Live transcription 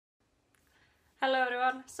Hello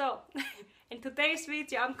everyone. So, in today's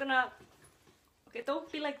video I'm gonna... Okay,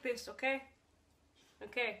 don't be like this, okay?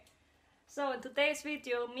 Okay. So, in today's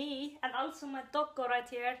video, me and also my doggo right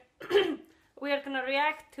here, we are gonna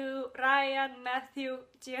react to Ryan, Matthew,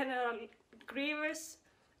 General Greaves,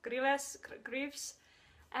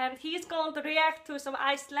 and he's going to react to some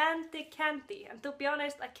Icelandic candy. And to be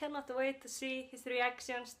honest, I cannot wait to see his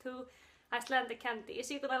reactions to Icelandic candy. Is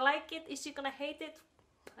he gonna like it? Is he gonna hate it?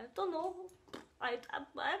 I don't know. I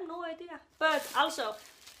have no idea. But also,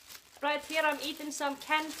 right here I'm eating some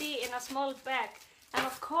candy in a small bag. And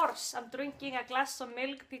of course, I'm drinking a glass of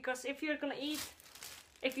milk because if you're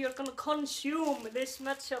gonna consume this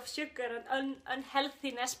much of sugar and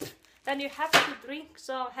unhealthiness, then you have to drink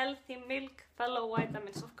some healthy milk, fellow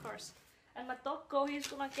vitamins, of course. And my doggo, he's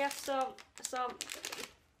gonna get some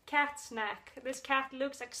cat snack. This cat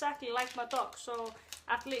looks exactly like my dog, so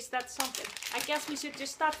at least that's something. I guess we should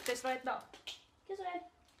just start this right now. Kiss it.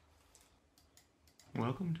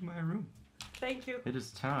 Welcome to my room. Thank you. It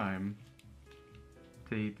is time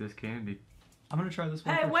to eat this candy. I'm gonna try this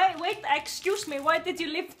one Hey, first. wait, excuse me. Why did you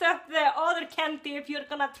lift up the other candy if you're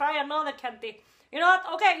gonna try another candy? You know what?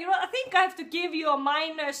 Okay, you know what? I think I have to give you a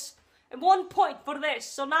 -1 point for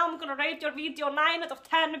this. So now I'm gonna rate your video 9 out of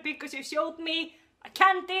 10 because you showed me a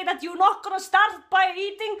candy that you're not gonna start by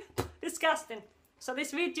eating. Disgusting. So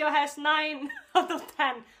this video has 9 out of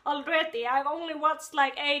 10 already. I've only watched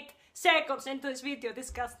like 8 seconds into this video.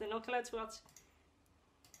 Disgusting. Okay, let's watch.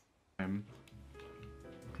 Time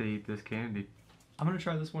to eat this candy. I'm gonna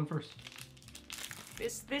try this one first.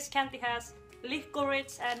 This candy has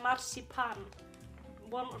licorice and marzipan.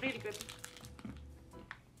 One really good.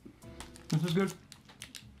 This is good.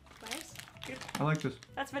 Nice. Good. I like this.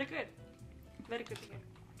 That's very good. Very good to hear.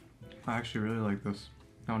 I actually really like this.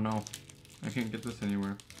 Oh no, I can't get this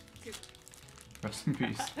anywhere. Good. Rest in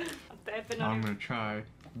peace. Now I'm gonna try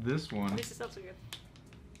this one. This is also good.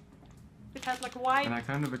 It has like white. And I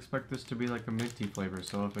kind of expect this to be like a minty flavor,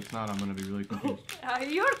 so if it's not, I'm gonna be really confused.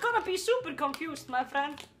 You're gonna be super confused, my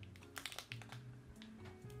friend.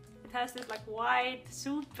 It has this like white,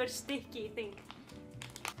 super sticky thing.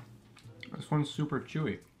 This one's super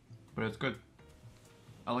chewy, but it's good.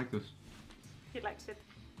 I like this. He likes it.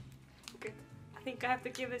 Good. I think I have to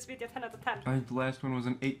give this video 10 out of 10. I think the last one was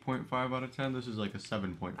an 8.5 out of 10. This is like a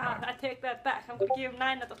 7.5. I take that back. I'm gonna give him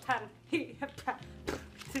 9 out of 10.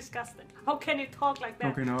 Disgusting. How can you talk like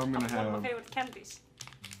that? Okay, now I'm gonna have one of my favorite candies.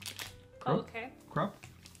 Krop? Okay. Krop?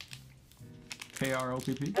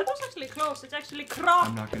 K-R-O-P-P? That was actually close. It's actually crop.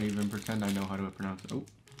 I'm not gonna even pretend I know how to pronounce it. Oh,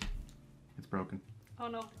 it's broken. Oh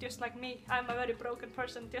no, just like me. I'm a very broken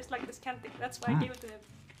person, just like this candy. That's why I gave it to him.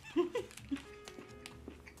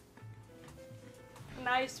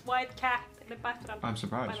 Nice white cat in the background. I'm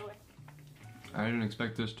surprised. By the way. I didn't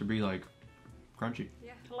expect this to be like crunchy.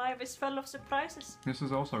 Yeah, life is full of surprises. This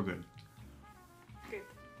is also good. Good.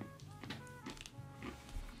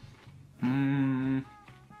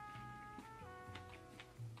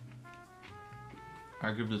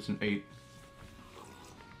 I give this an 8.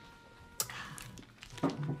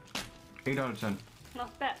 8 out of 10.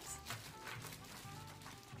 Not bad.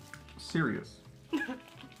 Serious.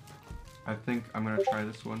 I think I'm gonna try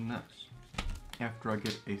this one next. After I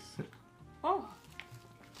get a sip. Oh.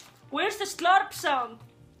 Where's the slurp sound?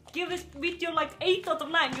 Give this video like 8 out of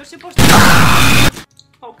 9. You're supposed to...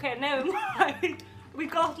 Okay, never mind. We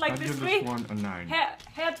got like this 3 one a 9.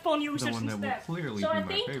 Headphone users the one that instead. will clearly So be I my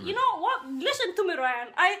think, favorite. you know what? Listen to me,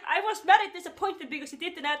 Ryan. I was very disappointed because he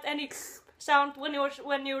didn't add any sound when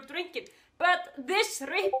you were drinking. But this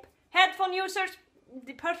RIP headphone users,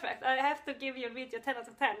 perfect. I have to give your video 10 out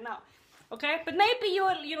of 10 now. Okay? But maybe you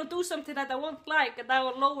will do something that I won't like and I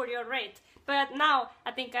will lower your rate. But now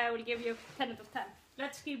I think I will give you 10 out of 10.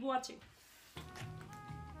 Let's keep watching.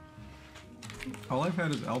 All I've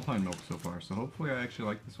had is Alpine milk so far, so hopefully I actually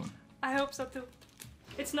like this one. I hope so too.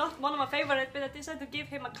 It's not one of my favorites, but I decided to give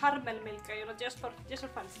him a caramel milk, you know, just for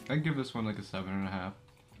fun. I'd give this one like a 7.5.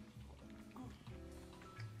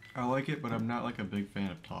 I like it, but I'm not like a big fan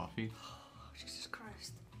of toffee. Jesus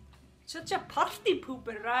Christ. Such a party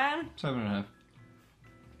pooper, Ryan. 7.5.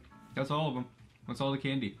 That's all of them. That's all the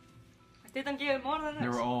candy. I didn't give him more than this. They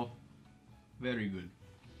were all very good.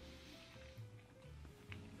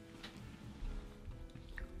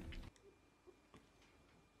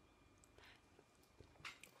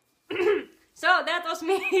 So that was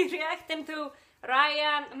me reacting to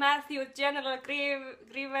Ryan, Matthew, General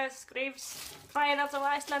Greaves trying out some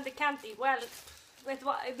Icelandic candy. Well,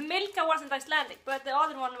 the Milka wasn't Icelandic, but the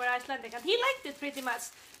other one were Icelandic, and he liked it pretty much.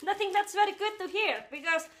 And I think that's very good to hear,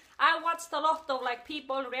 because I watched a lot of like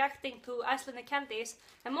people reacting to Icelandic candies,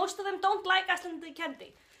 and most of them don't like Icelandic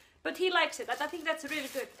candy. But he likes it, and I think that's really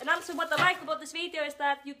good. And also what I like about this video is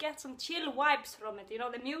that you get some chill vibes from it. You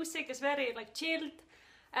know, the music is very like chilled,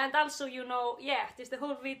 and also, you know, yeah, this is the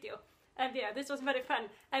whole video. And yeah, this was very fun.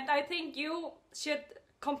 And I think you should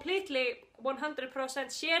completely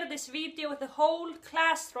 100% share this video with the whole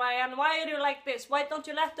class, Ryan. Why are you like this? Why don't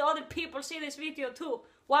you let the other people see this video too?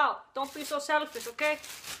 Wow, don't be so selfish, okay?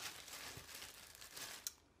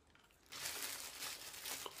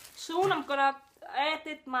 Soon I'm gonna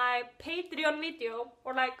edit my Patreon video,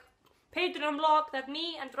 or like Patreon vlog that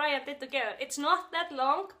me and Ryan did together. It's not that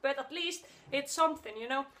long, but at least it's something, you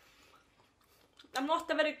know. I'm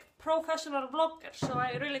not a very professional vlogger, so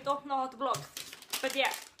I really don't know how to vlog. But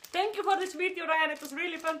yeah, thank you for this video, Ryan. It was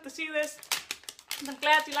really fun to see this. I'm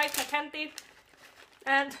glad you liked my candy.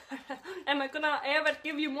 And am I gonna ever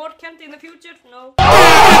give you more candy in the future? No.